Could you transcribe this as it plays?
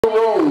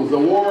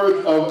Joe's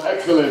Awards of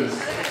Excellence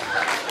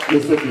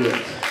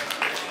recipient.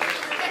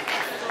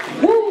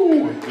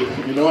 Woo!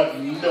 You know what?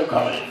 No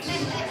comment.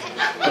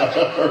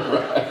 All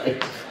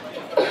right.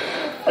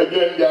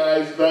 Again,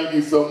 guys, thank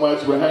you so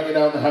much. We're hanging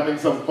out and having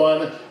some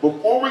fun.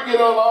 Before we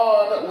get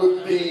on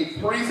with the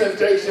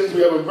presentations,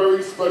 we have a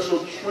very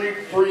special treat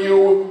for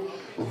you.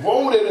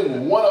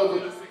 Voted one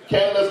of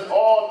Canada's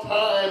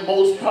all-time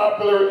most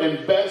popular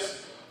and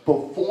best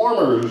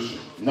performers.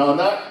 Now,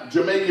 not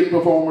Jamaican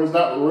performers,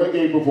 not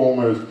reggae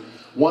performers.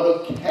 One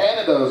of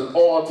Canada's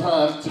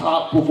all-time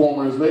top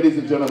performers. Ladies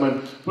and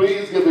gentlemen,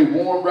 please give a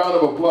warm round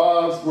of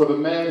applause for the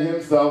man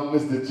himself,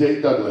 Mr.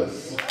 J.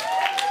 Douglas.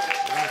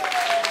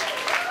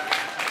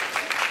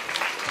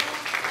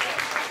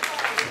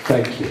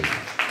 Thank you.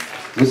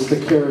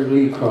 Mr. Kerry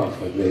Lee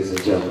Crawford, ladies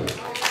and gentlemen.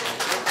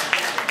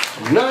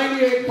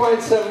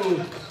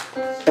 98.7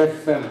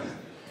 FM.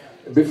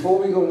 Before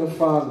we go no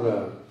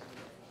farther,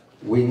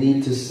 we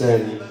need to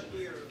send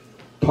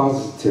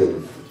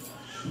positive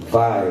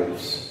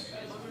vibes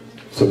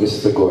to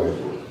Mr.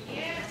 Gordon.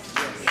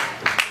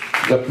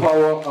 The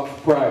power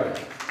of pride.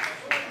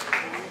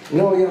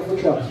 No, you have to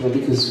clap for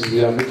because we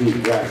have to do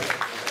it right.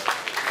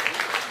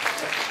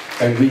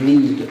 And we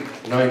need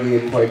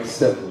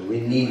 98.7.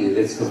 We need it.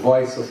 It's the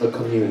voice of the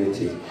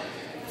community.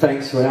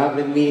 Thanks for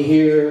having me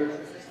here.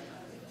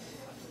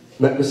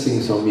 Let me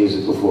sing some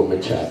music before my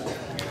chat.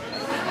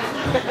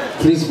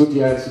 Please put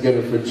your hands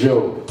together for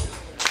Joe.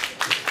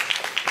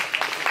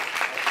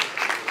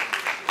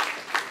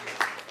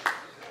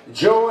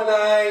 Joe and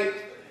I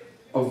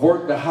have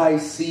worked the high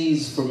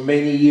seas for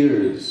many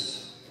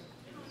years.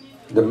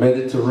 The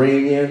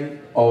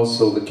Mediterranean,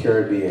 also the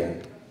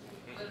Caribbean.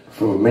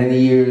 For many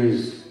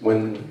years,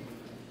 when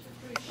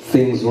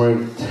things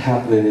weren't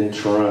happening in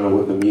Toronto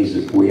with the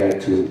music, we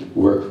had to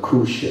work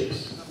cruise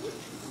ships.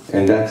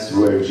 And that's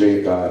where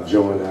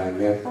Joe and I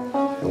met,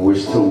 and we're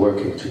still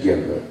working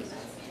together.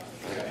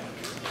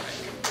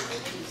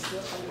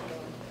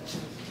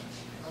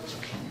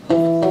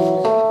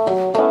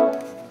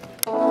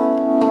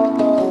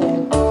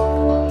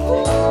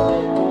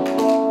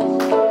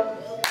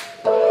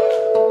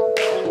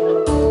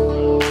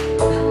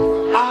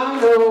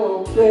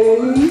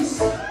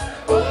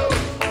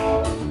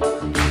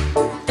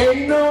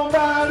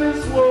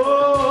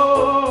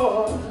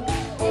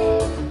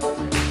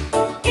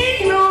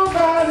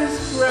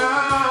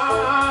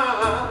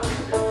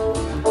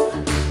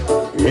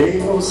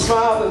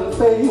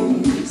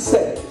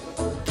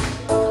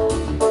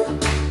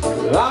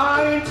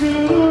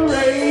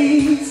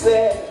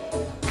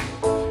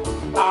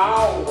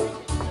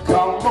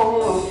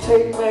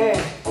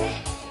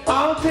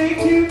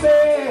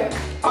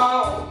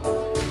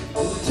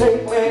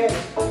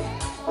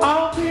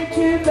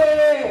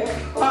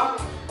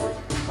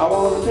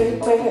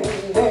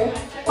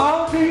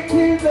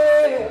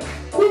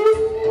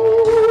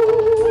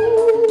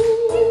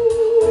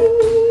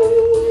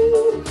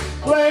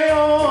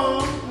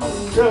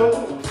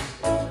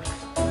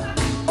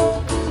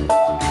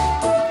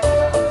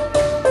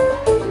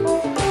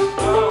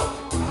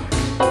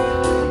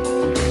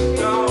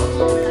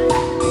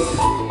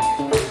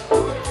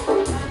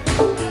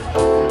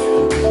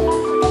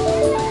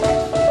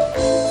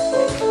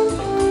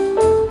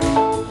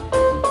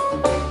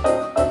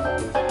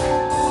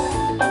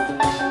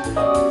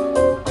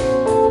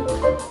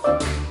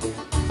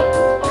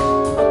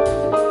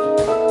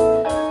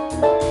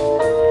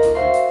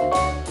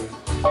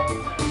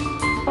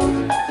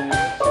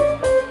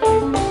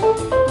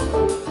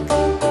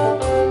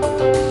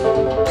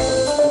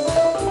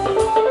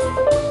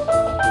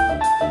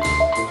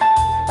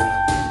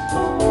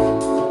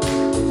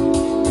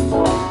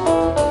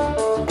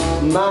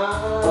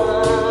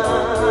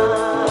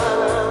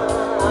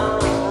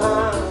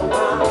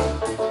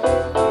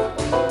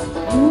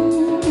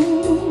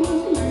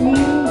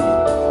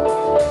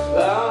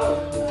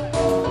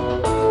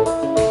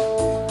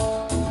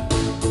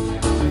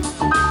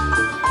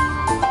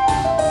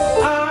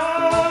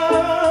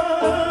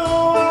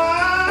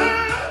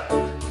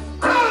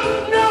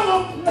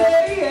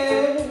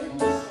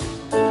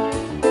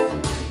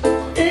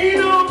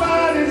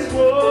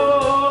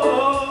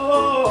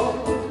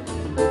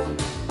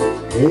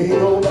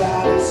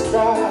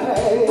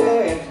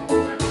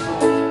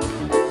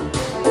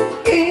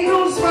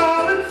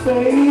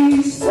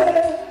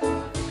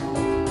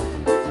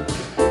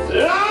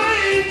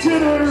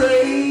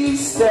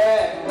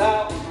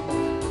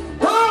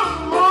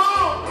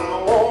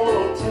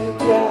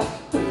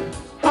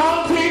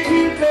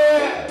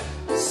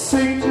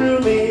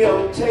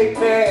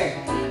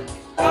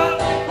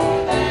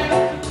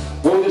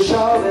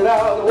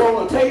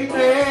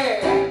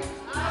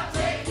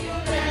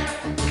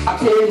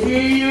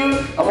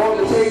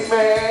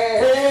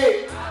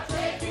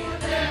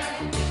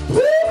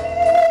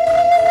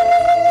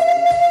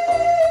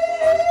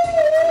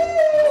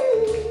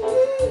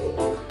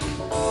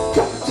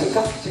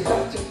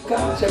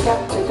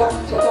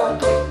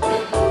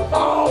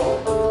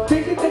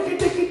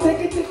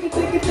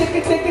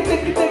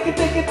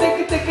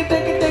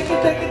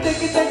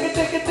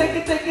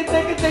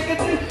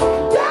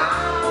 Yeah!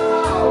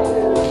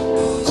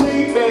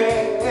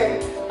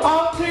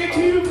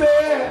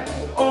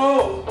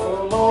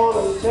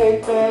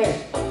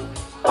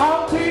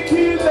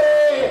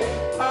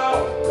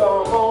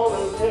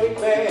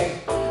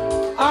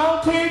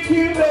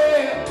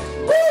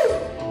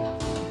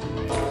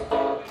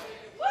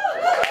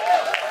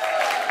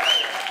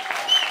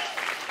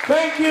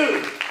 Thank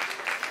you,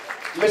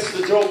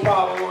 Mr. Joe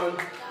Power.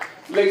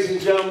 Ladies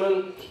and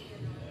gentlemen,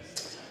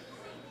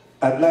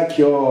 I'd like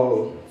you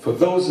all, for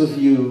those of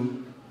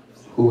you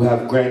who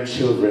have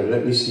grandchildren,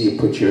 let me see you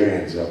put your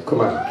hands up. Come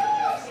on.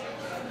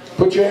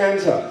 Put your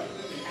hands up.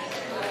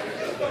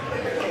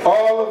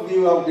 All of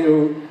you out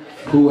there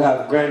who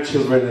have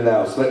grandchildren in the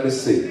house, let me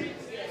see.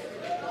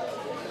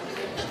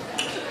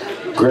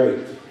 Great.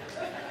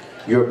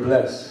 You're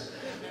blessed.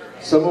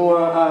 Someone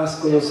want to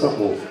ask you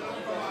something.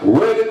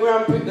 Where the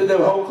grandparents,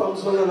 how come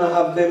someone don't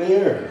have them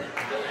here?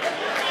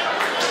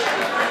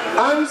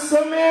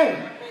 Answer me.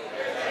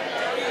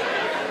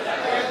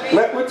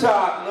 Let me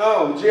talk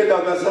now.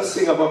 J-Dog has a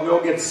singer, but we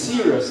don't get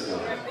serious now.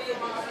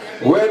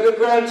 Where the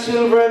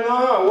grandchildren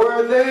are, where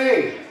are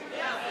they?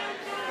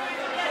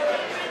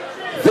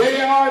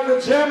 They are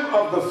the gem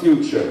of the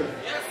future.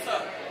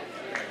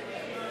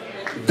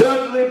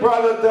 Dudley,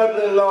 brother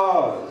Dudley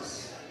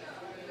Laws.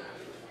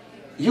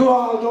 You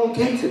all don't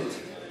get it.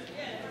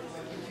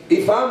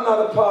 If I'm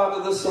not a part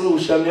of the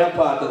solution, you're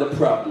part of the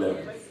problem.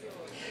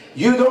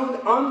 You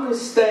don't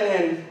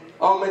understand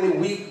how many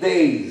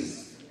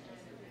weekdays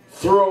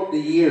throughout the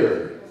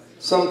year,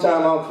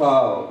 sometime I'll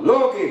call,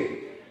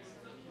 Logie,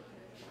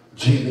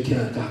 Jamie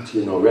can't talk to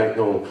you now. Right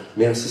now,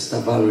 me and Sister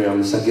Valerie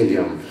and Mr.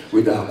 Gilliam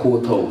with our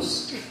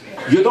courthouse.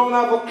 You don't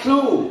have a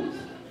clue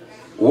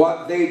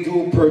what they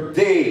do per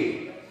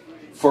day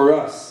for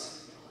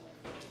us.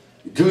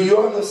 Do you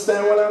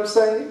understand what I'm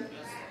saying?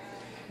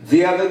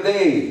 The other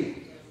day,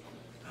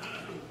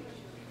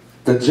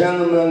 the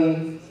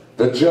gentleman,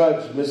 the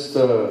judge,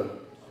 Mr.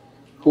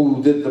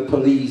 who did the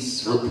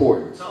police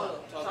report,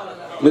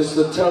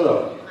 Mr.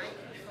 Teller,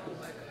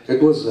 it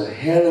was a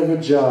hell of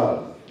a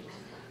job.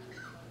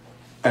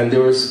 And there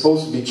were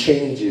supposed to be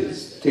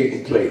changes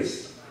taking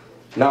place.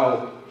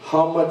 Now,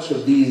 how much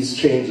of these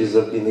changes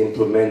have been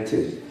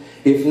implemented?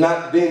 If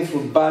not been for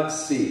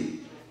BADC,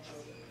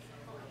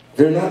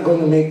 they're not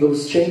going to make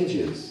those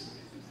changes.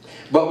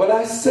 But what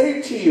I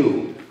say to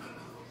you,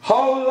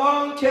 how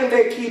long can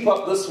they keep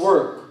up this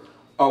work?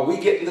 Are we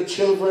getting the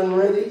children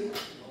ready?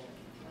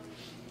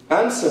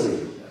 Answer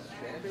me.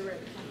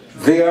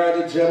 They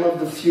are the gem of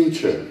the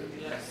future.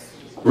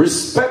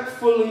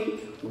 Respectfully,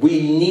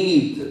 we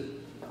need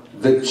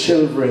the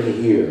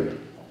children here.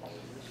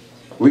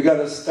 We got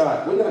to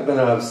start. We're not going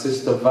to have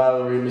Sister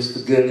Valerie,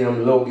 Mr.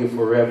 Gilliam, Logie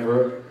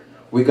forever.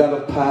 We got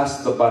to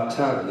pass the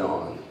baton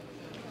on.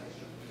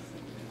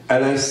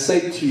 And I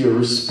say to you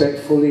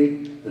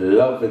respectfully,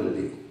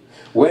 lovingly,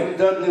 when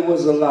Dudley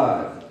was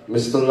alive,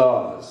 Mr.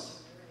 Laws,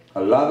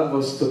 a lot of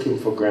us took him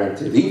for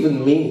granted,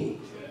 even me.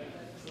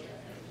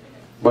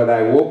 But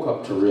I woke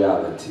up to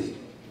reality.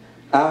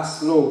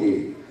 Ask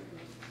Logie.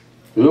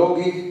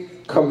 Logie,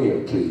 come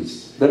here,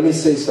 please. Let me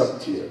say something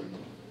to you.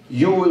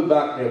 You will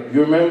back me up.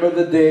 You remember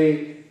the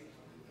day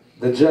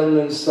the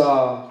gentleman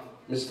saw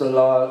Mr.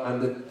 Law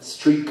on the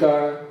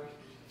streetcar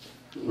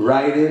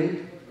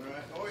riding?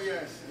 Oh,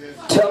 yes, yes.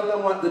 Tell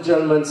them what the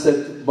gentleman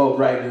said about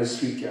riding a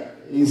streetcar.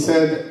 He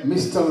said,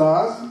 Mr.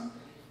 Laws,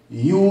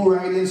 you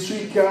riding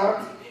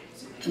streetcar?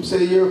 He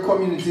said, your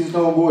community is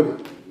no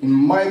good. In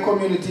my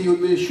community, you'll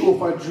be a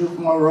chauffeur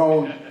driven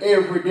around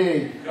every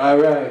day. All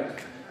right.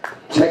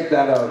 Check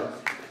that out.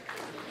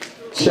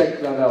 Check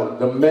that out.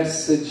 The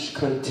message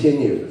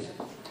continues.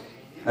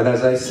 And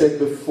as I said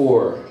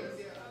before,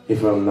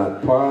 if I'm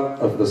not part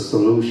of the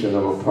solution,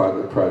 I'm a part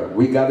of the problem.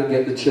 We got to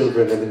get the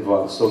children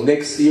involved. So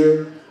next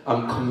year,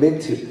 I'm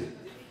committed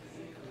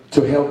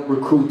to help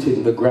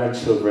recruiting the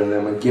grandchildren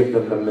and give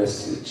them the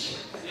message.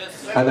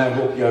 And I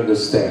hope you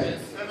understand.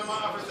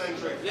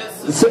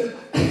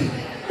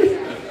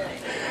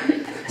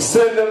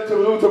 Send them to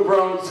Luther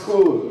Brown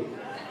School.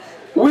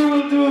 We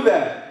will do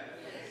that.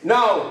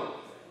 Now,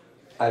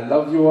 I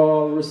love you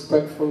all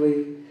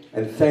respectfully,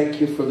 and thank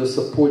you for the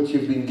support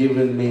you've been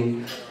giving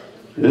me.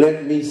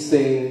 Let me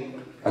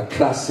sing a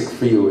classic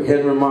for you.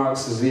 Henry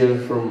Marks is here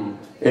from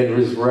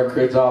Henry's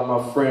Records, all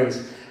my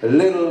friends. A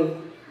little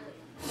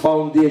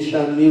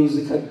foundation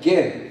music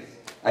again.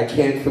 I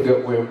can't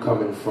forget where I'm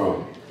coming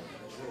from.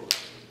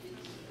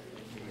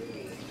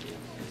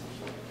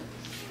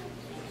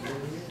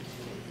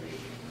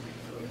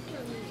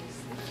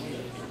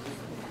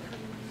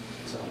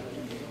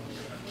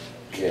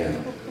 Yeah.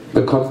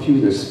 The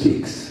computer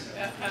speaks.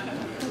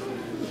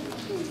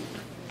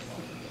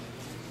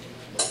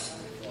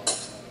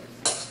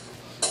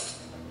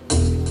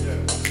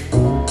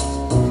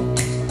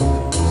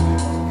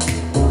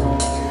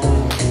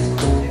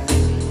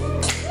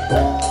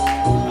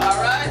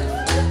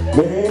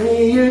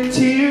 Many a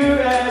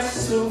tear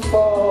has to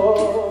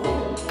fall,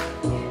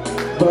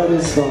 but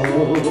it's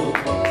all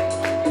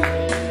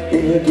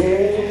in the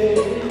game.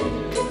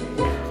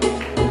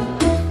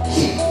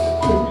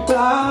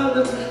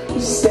 About to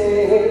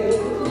stay,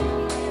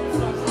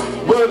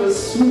 but a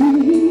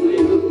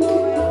sweet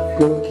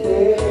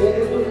bouquet.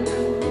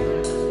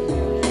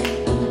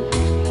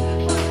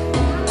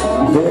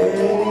 Then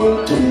you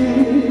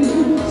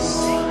kiss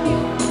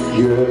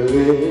your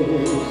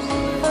lips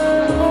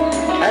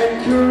and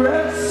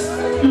caress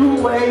your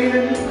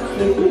waiting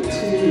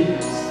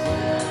liberties.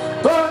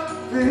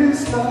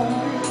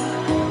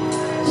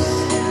 stars,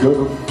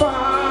 gonna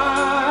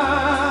find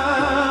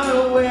a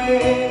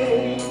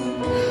way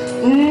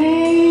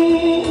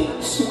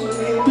to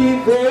be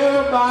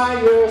there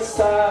by your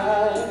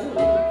side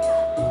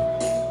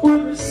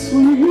with a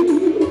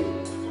sweet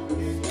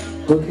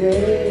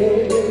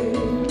bouquet.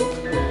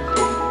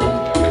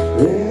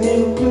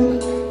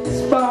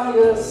 It's by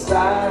your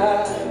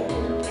side.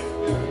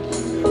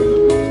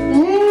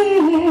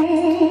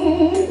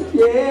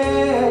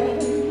 Yeah.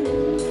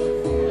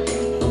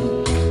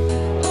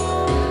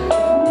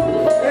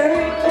 And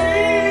it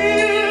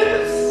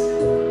kiss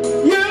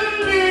your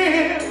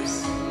lips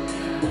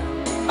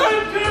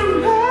and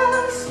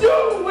caress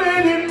your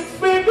wedding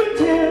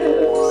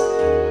fingertips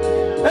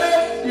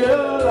as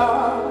your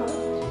life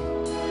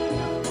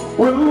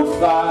will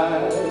fly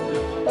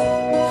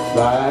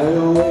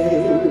away.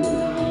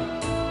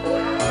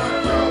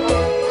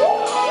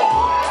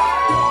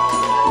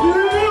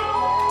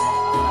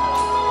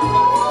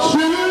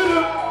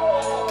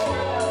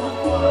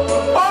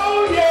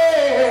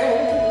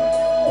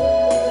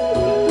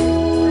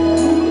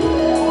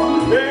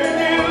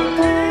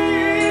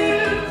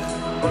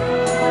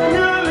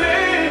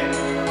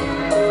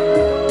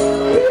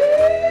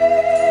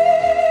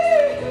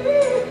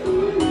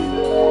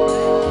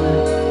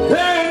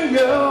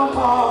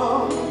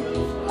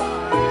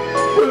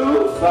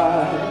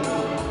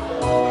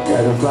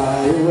 Gotta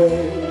fly away.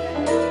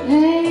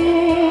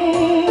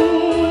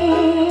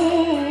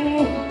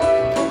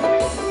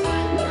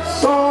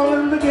 It's all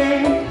in the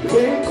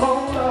game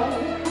called love.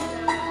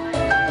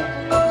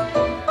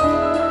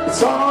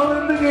 It's all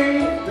in the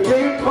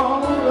game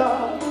called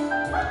love.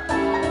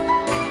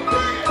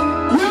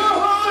 You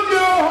hold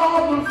your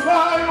heart and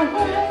fly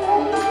away.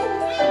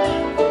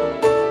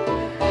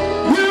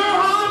 You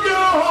hold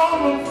your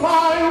heart and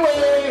fly away.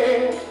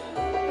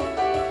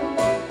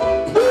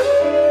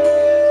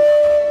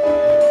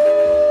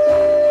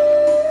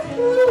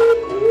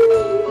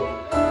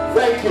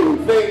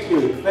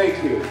 Thank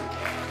you.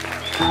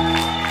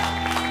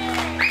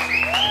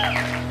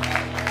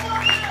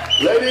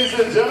 Ladies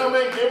and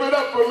gentlemen, give it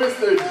up for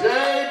Mr. J.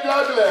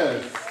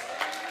 Douglas.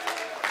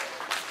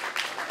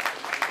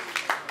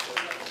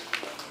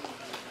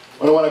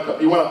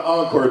 You want an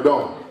encore,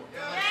 don't you?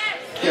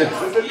 Yes.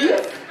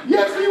 Yes.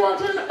 Yes, we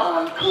want an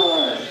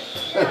encore.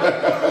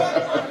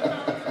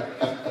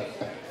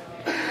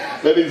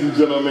 Ladies and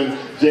gentlemen,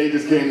 Jay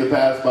just came to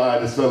pass by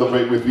to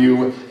celebrate with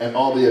you and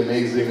all the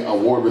amazing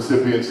award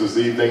recipients this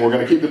evening. We're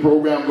going to keep the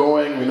program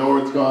going. We know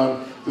it's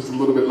gone just a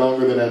little bit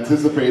longer than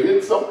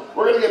anticipated. So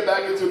we're going to get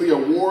back into the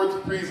awards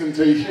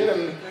presentation.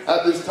 And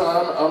at this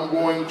time, I'm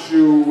going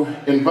to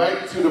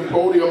invite to the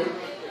podium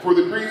for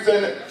the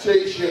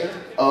presentation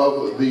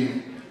of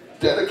the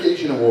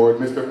Dedication Award,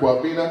 Mr.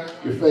 Kwabena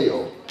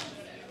Yufeo.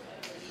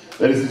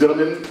 Ladies and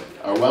gentlemen,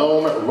 a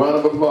round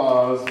of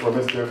applause for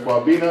Mr.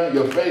 Kwabena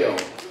Yufeo.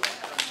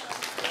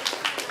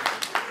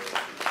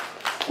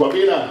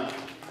 Kwabena.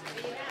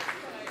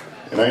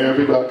 And I hear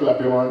people clap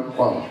your hand.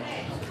 Wow.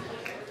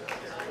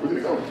 Where did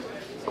it go?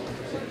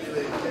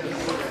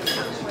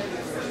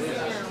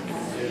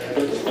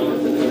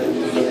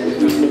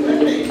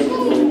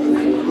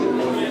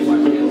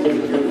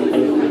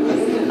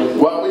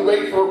 While we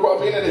wait for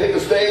Kwabena to hit the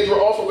stage,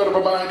 we're also going to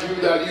remind you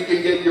that you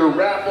can get your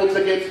raffle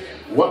tickets.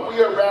 What we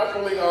are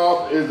raffling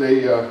off is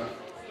a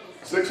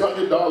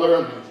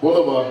 $600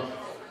 Boulevard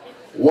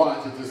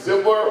watch. It's a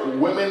silver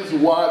women's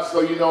watch,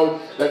 so you know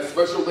that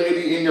special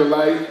lady in your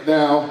life.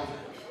 Now,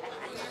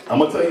 I'm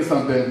going to tell you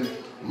something.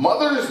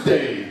 Mother's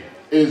Day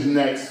is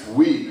next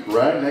week,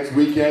 right? Next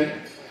weekend.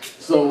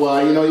 So,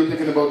 you know, you're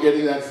thinking about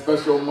getting that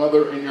special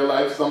mother in your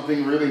life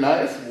something really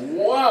nice.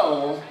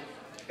 Well,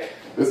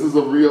 this is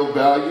a real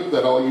value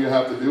that all you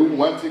have to do.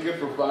 1 ticket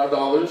for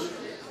 $5,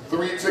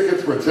 3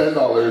 tickets for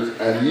 $10,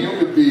 and you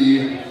could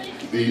be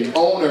the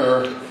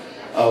owner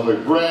of a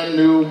brand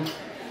new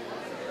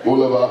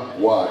Boulevard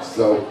watch.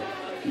 So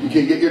you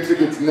can get your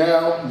tickets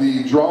now.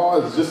 The draw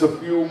is just a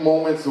few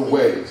moments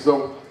away.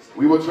 So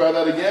we will try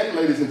that again,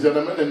 ladies and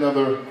gentlemen.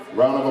 Another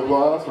round of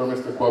applause for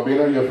Mr.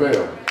 Kwabena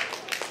Yufeo.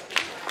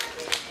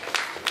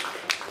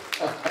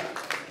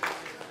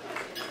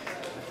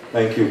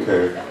 Thank you,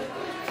 Kurt.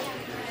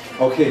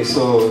 Okay,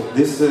 so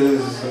this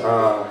is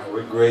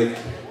with great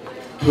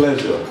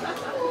pleasure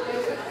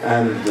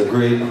and a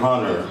great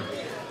honor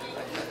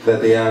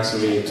that they asked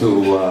me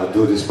to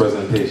do this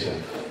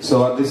presentation.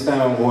 So at this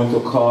time, I'm going to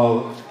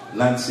call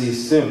Nancy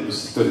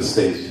Sims to the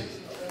stage.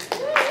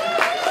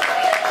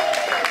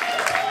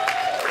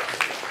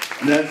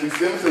 Nancy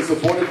Sims has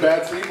supported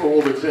BADC for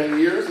over 10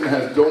 years and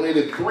has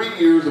donated 3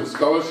 years of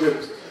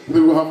scholarships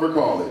through Humber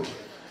College.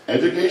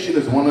 Education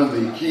is one of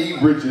the key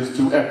bridges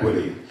to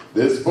equity.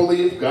 This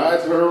belief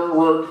guides her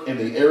work in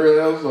the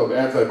areas of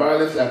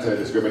anti-violence,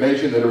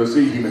 anti-discrimination,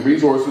 literacy, human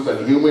resources,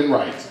 and human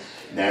rights.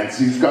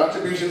 Nancy's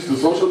contributions to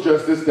social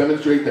justice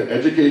demonstrate that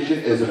education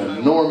is an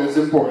enormous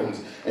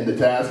importance in the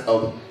task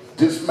of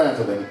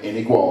dismantling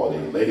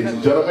inequality. Ladies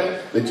and gentlemen,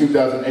 the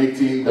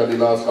 2018 Dudley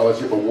Law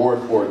Scholarship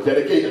Award for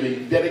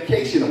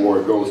Dedication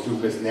Award goes to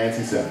Miss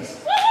Nancy Sims.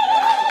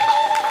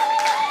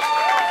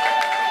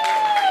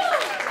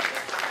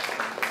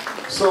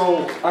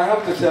 So I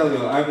have to tell you,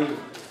 I'm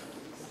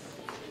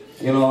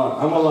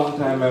a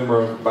long-time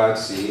member of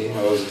BADC.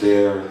 I was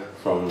there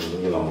from,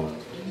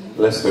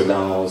 Lester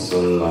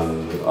Donaldson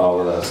and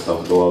all of that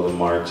stuff, do all the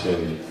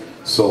marching,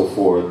 so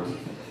forth.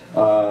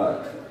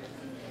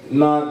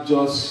 Not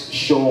just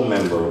show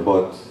member,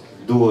 but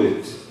do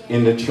it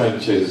in the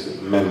trenches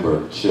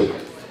membership.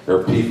 There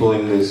are people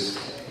in this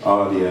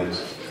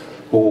audience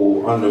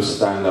who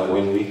understand that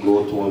when we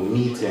go to a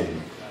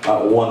meeting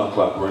at 1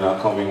 o'clock, we're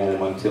not coming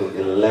home until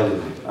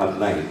 11 at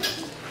night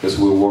because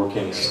we're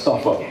working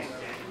stuff up.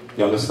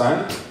 You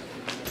understand?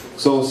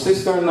 So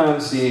Sister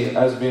Nancy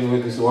has been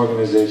with this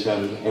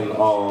organization in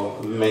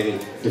many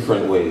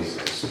different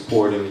ways,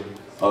 supporting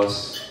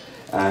us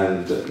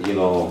and,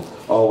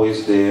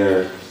 always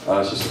there.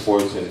 She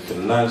supports in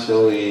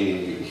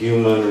financially,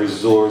 human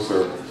resource,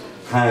 her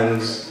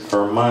hands,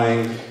 her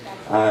mind.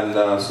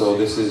 And so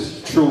this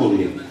is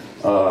truly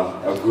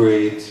a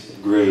great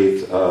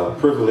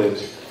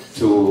privilege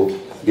to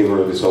give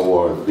her this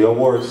award. The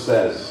award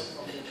says,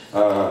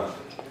 to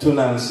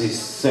Nancy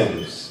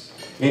Sims,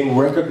 in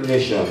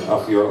recognition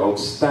of your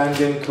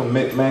outstanding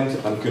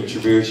commitment and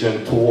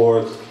contribution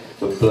towards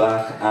the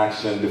Black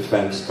Action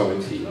Defense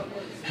Committee,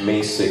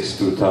 May 6,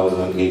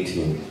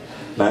 2018.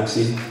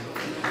 Nancy,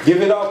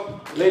 give it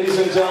up, ladies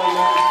and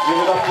gentlemen. Give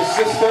it up to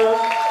Sister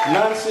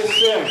Nancy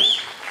Sims.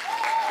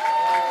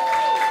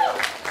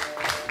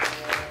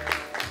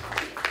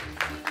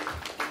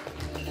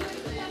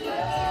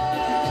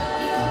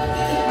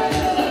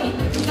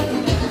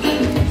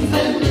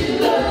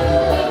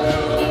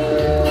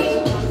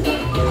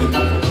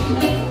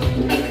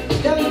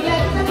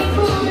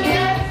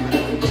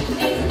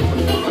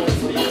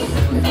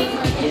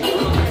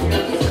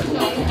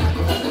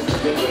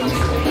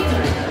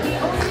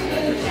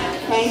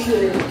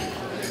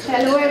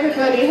 Hello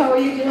everybody, how are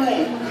you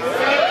doing?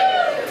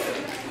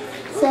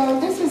 So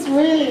this is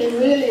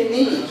really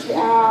neat.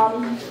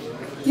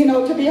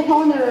 To be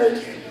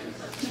honored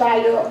by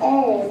your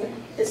own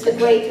is the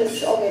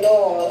greatest of it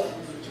all.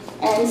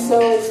 And so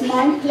it's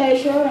my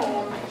pleasure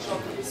and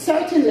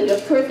certainly a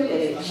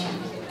privilege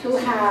to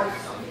have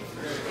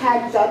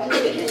had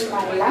Dudley in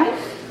my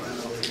life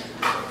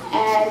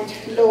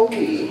and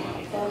Logie.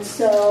 And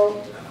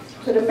so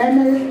to the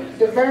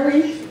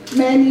very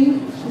many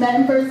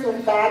members of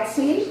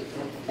BADC,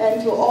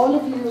 and to all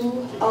of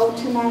you out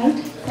tonight,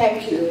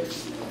 thank you.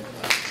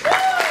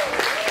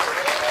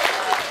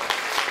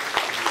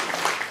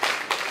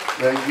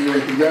 Thank you,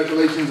 and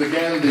congratulations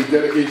again. The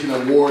Dedication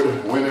Award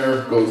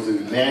winner goes to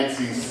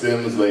Nancy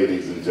Sims,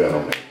 ladies and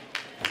gentlemen.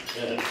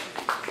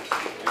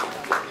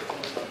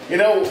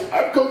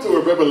 I've come to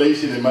a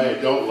revelation in my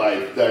adult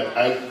life that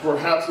I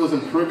perhaps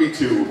wasn't privy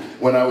to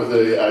when I was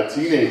a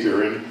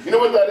teenager, and you know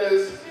what that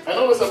is? I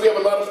noticed that we have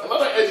a lot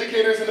of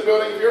educators in the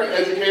building. If you're an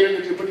educator,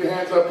 could you put your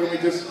hands up and we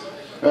just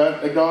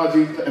acknowledge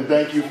you and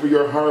thank you for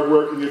your hard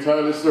work and your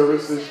tireless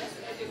services?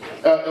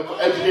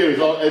 Educators,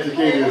 all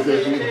educators,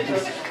 if you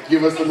just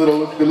give us the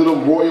little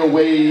royal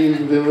wave,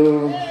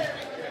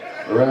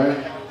 right?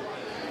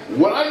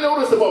 What I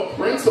noticed about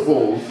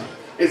principals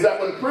is that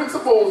when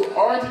principals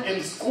aren't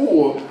in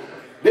school,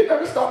 they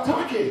never stop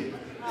talking.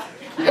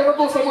 You ever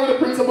go somewhere with a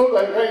principal,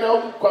 like right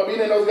now,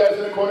 Kwabine and those guys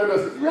in the corner,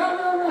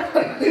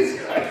 these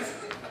guys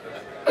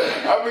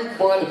having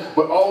fun,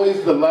 but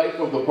always the life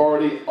of the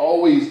party,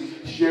 always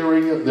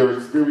sharing their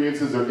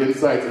experiences, their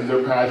insights, and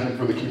their passion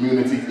for the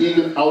community,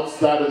 even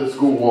outside of the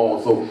school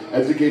walls. So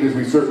educators,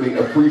 we certainly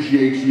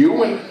appreciate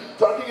you. And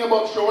talking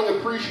about showing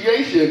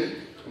appreciation,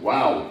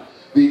 wow.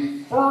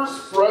 The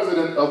first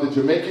president of the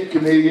Jamaican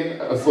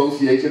Canadian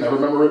Association, I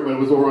remember it when it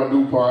was over on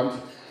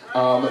DuPont.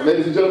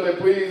 Ladies and gentlemen,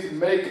 please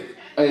make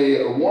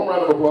a warm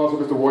round of applause for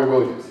Mr. Roy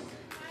Williams.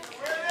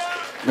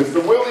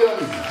 Mr.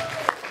 Williams.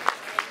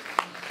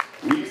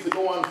 We used to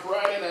go on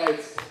Friday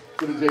nights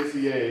to the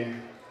JCA,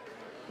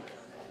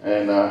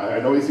 and I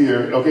know he's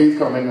here. Okay, he's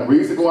coming. We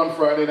used to go on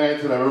Friday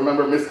nights, and I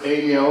remember Miss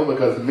Amiel,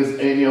 because Miss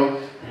Amiel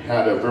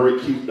had a very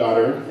cute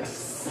daughter.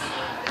 Yes,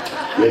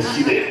 yes,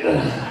 she did.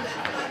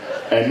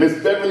 And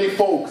Miss Beverly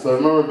Folks, I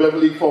remember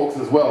Beverly Folks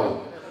as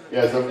well.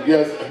 Yes,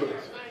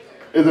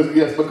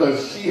 yes,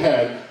 because she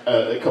had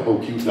a couple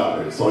of cute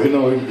daughters. So you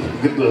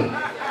get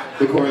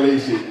the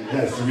correlation.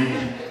 Yes,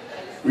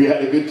 we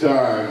had a good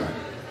time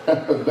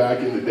back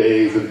in the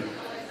days. And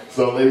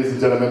so, ladies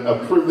and gentlemen, a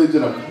privilege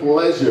and a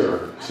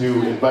pleasure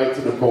to invite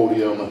to the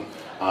podium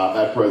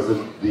at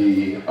present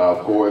the, of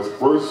course,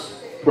 first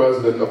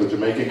president of the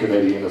Jamaican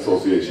Canadian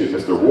Association,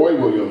 Mr. Roy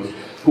Williams,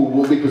 who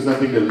will be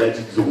presenting the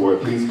Legends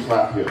Award. Please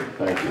clap him.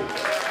 Thank you.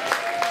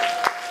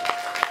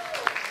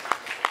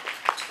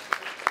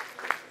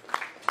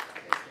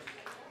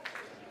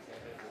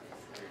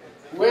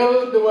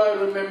 Well do I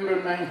remember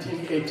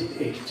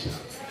 1988.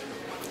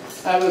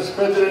 I was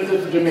president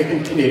of the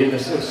Jamaican Canadian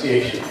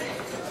Association.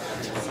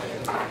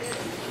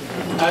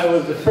 I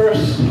was the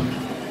first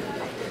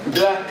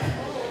black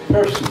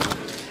person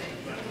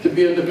to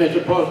be on the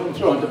Metropolitan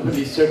Toronto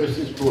Police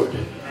Services Board.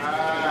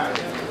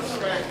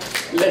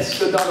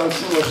 Lester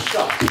Donaldson was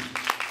shocked.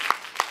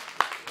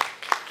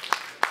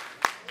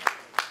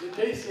 The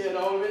JC had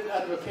always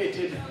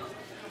advocated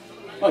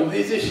on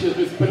these issues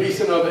with police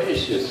and other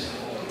issues.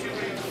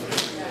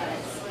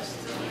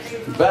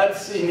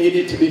 BADC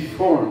needed to be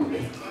formed.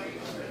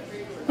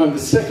 On the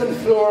second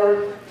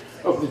floor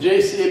of the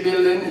JCA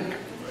building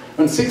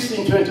on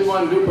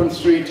 1621 Dupont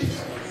Street,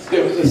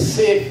 there was a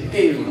safe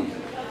haven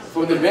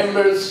for the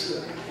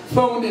members,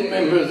 founding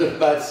members of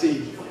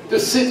BADC, to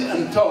sit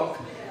and talk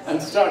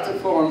and start to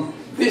form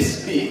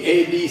this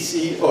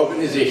BADC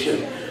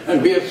organization.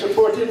 And we have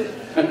supported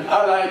and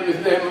allied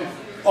with them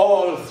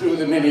all through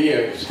the many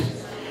years.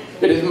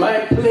 It is my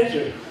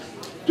pleasure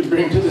to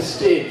bring to the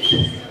stage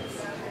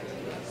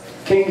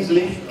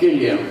Kingsley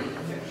Gilliam.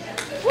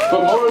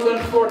 For more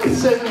than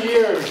 47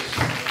 years,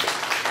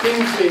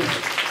 Kingsley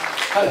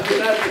has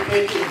been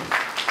advocating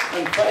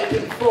and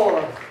fighting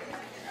for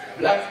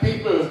black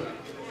people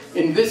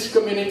in this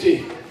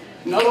community,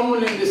 not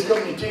only in this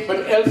community,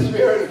 but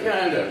elsewhere in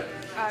Canada.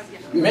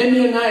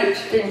 Many a night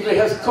Kingsley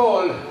has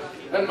called,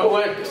 and my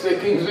wife would say,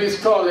 Kingsley is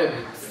calling.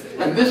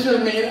 And this will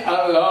mean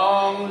a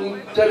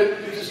long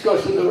television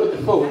discussion over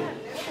the phone.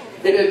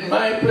 It is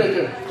my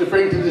pleasure to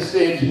bring to the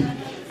stage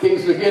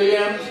Kingsley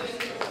Gilliam.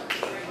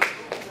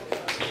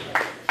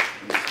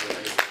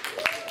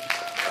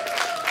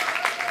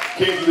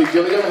 Kingsley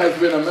Gilliam has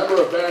been a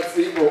member of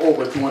BADC for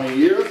over 20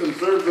 years and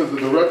serves as the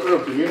Director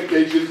of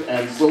Communications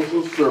and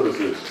Social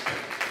Services.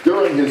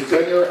 During his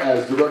tenure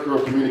as Director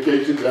of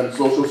Communications and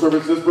Social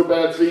Services for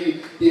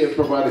BADC, he has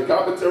provided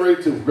commentary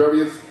to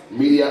various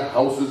media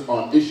houses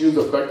on issues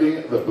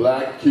affecting the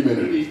black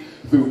community.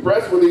 Through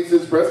press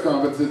releases, press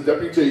conferences,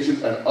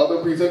 deputations, and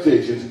other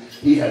presentations,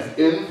 he has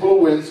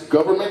influenced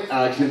government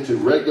action to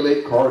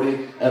regulate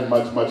carding and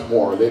much, much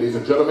more. Ladies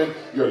and gentlemen,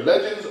 your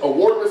Legends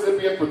Award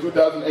recipient for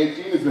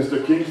 2018 is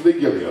Mr. Kingsley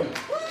Gilliam.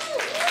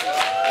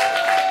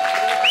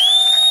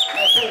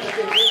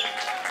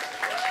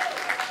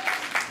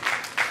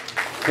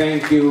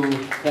 Thank you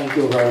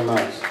very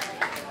much.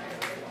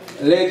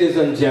 Ladies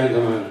and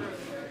gentlemen,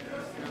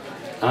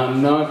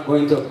 I'm not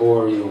going to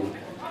bore you.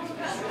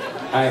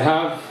 I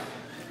have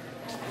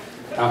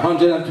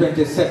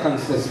 120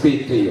 seconds to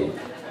speak to you.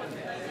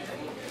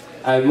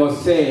 I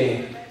must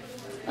say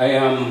I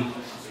am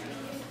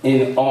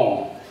in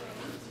awe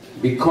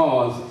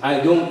because I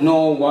don't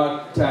know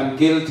what I'm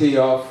guilty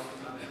of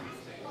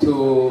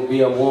to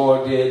be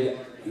awarded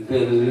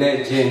the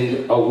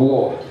Legend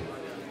Award.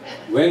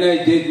 When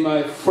I did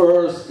my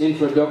first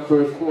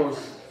introductory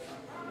course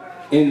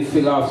in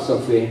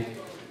philosophy,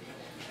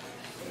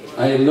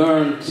 I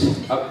learned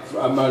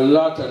from a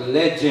lot of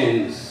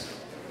legends,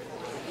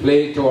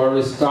 Plato,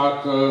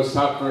 Aristotle,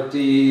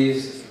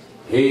 Socrates,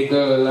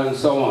 Hegel, and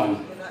so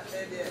on.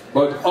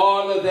 But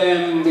all of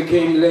them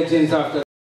became legends after